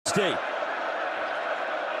State.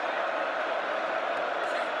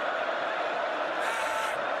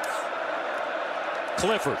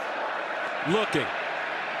 Clifford looking,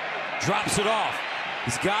 drops it off.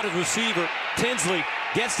 He's got his receiver. Tinsley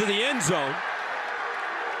gets to the end zone.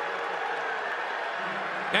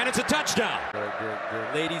 And it's a touchdown. The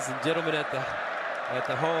ladies and gentlemen at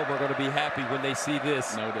the home are going to be happy when they see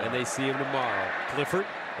this, and they see him tomorrow. Clifford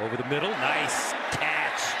over the middle. Nice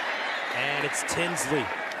catch. And it's Tinsley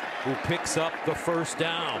who picks up the first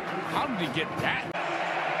down. How did he get that?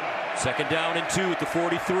 2nd down and 2 at the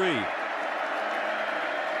 43.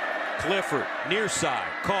 Clifford, near side,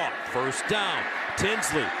 caught, 1st down.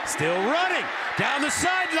 Tinsley still running down the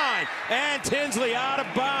sideline, and Tinsley out of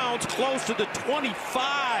bounds, close to the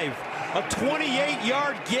 25. A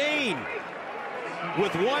 28-yard gain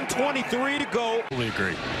with 1:23 to go. Totally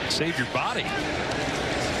agree. Save your body.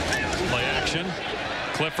 Play action.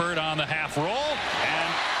 Clifford on the half roll,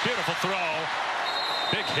 and beautiful throw.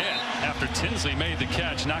 Big hit after Tinsley made the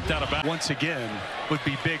catch, knocked out of bounds. Once again, would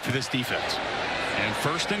be big for this defense. And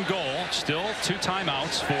 1st and goal, still 2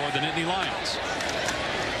 timeouts for the Nittany Lions.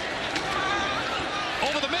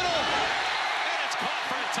 Over the middle, and it's caught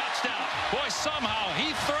for a touchdown. Boy, somehow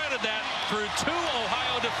he threaded that through 2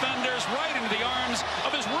 Ohio defenders right into the arms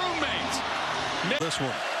of his roommates. This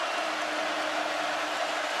one.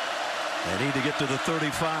 They need to get to the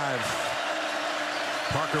 35.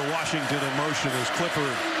 Parker Washington in motion as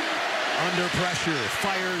Clifford under pressure,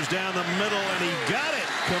 fires down the middle, and he got it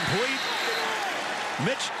complete.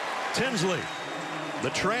 Mitch Tinsley, the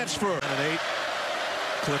transfer. And 8.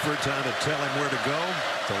 Clifford trying to tell him where to go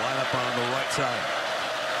to line up on the right side.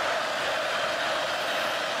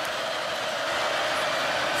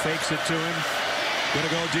 Fakes it to him. Gonna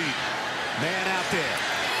go deep. Man out there.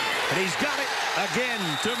 And he's got it again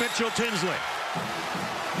to Mitchell Tinsley.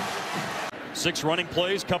 6 running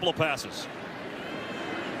plays, couple of passes.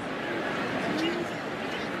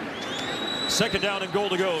 2nd down and goal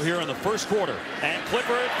to go here in the 1st quarter. And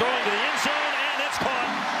Clifford throwing to the end zone, and it's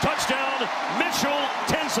caught. Touchdown, Mitchell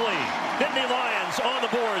Tinsley. Nittany Lions on the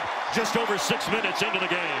board just over 6 minutes into the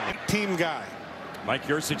game. Team guy. Mike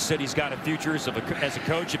Yurcich said he's got a future as a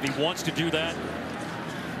coach if he wants to do that.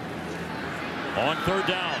 On 3rd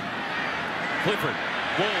down, Clifford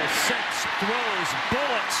rolls, sets, throws,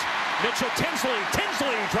 bullets. Mitchell Tinsley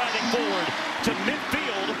driving forward to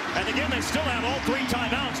midfield, and again they still have all 3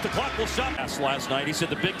 timeouts. The clock will stop. Last night he said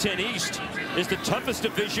the Big Ten East is the toughest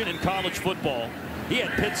division in college football. He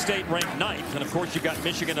had Pitt State ranked 9th, and of course you've got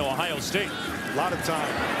Michigan and Ohio State. A lot of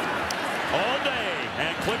time. All day,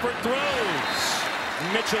 and Clifford throws.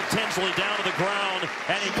 Mitchell Tinsley down to the ground,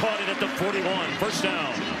 and he caught it at the 41. 1st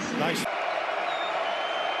down. Nice.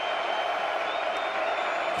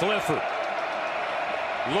 Clifford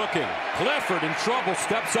looking. Clifford in trouble.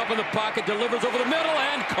 Steps up in the pocket, delivers over the middle,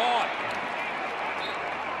 and caught.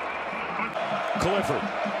 Clifford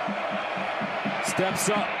steps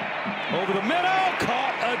up over the middle.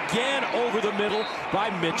 Caught again over the middle by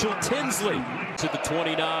Mitchell Tinsley to the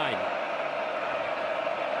 29.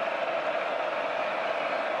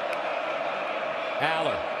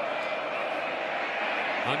 Aller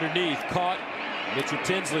underneath, caught. Mitchell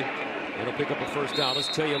Tinsley. It'll pick up a 1st down. Let's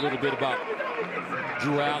tell you a little bit about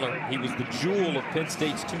Drew Aller. He was the jewel of Penn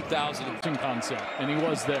State's 2010 concept, and he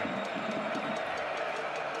was there.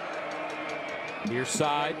 Near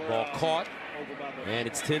side, ball caught, and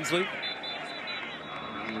it's Tinsley.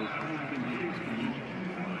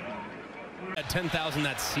 At 10,000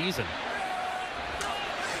 that season.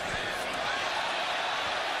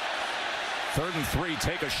 3rd and 3,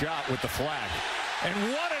 take a shot with the flag. And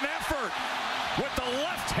what an effort with the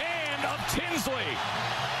left hand of Tinsley.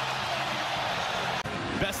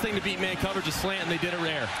 Best thing to beat man coverage is slant, and they did it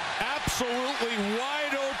rare. Absolutely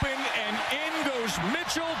wide open, and in goes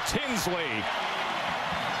Mitchell Tinsley.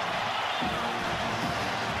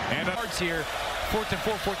 And cards here, 4th and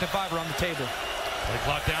 4, 4th and 5 are on the table. Play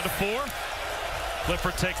clock down to 4.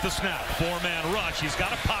 Clifford takes the snap. 4-man rush. He's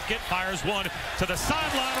got a pocket. Fires one to the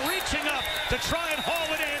sideline. Reaching up to try and haul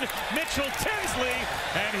it in. Mitchell Tinsley.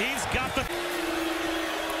 And he's got the...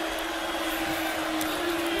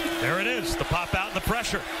 There it is. The pop out and the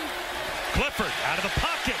pressure. Clifford out of the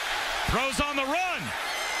pocket. Throws on the run.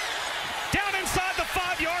 Down inside the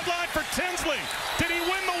 5-yard line for Tinsley. Did he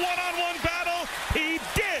win the one-on-one battle? He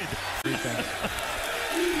did.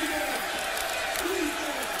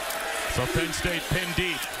 So Penn State pinned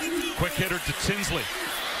deep. Quick hitter to Tinsley.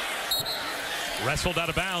 Wrestled out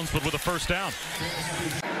of bounds, but with a 1st down.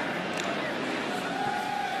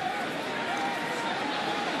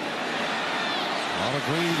 All the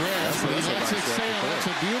green grass, but he lets it sail. It's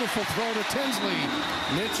a beautiful throw to Tinsley.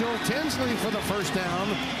 Mitchell Tinsley for the first down.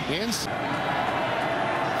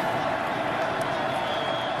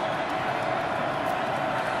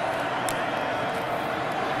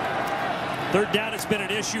 Third down has been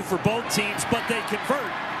an issue for both teams, but they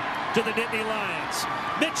convert to the Nittany Lions.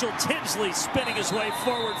 Mitchell Tinsley spinning his way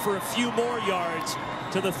forward for a few more yards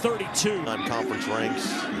to the 32. On conference ranks,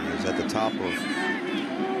 is at the top of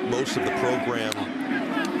most of the program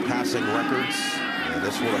passing records. And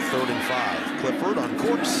this one a 3rd and 5. Clifford on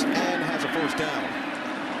course and has a first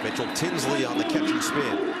down. Mitchell Tinsley on the catch and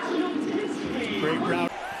spin. Great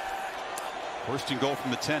route. First and goal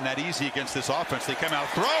from the 10, not easy against this offense. They come out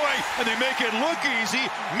throwing, and they make it look easy.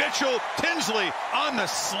 Mitchell Tinsley on the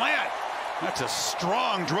slant. That's a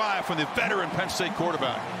strong drive from the veteran Penn State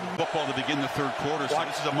quarterback. Football to begin the 3rd quarter, so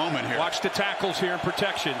this is a moment here. Watch the tackles here in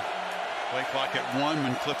protection. Play clock at 1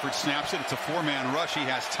 when Clifford snaps it. It's a 4-man rush. He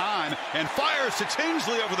has time and fires to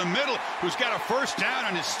Tinsley over the middle, who's got a first down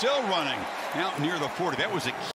and is still running out near the 40. That was a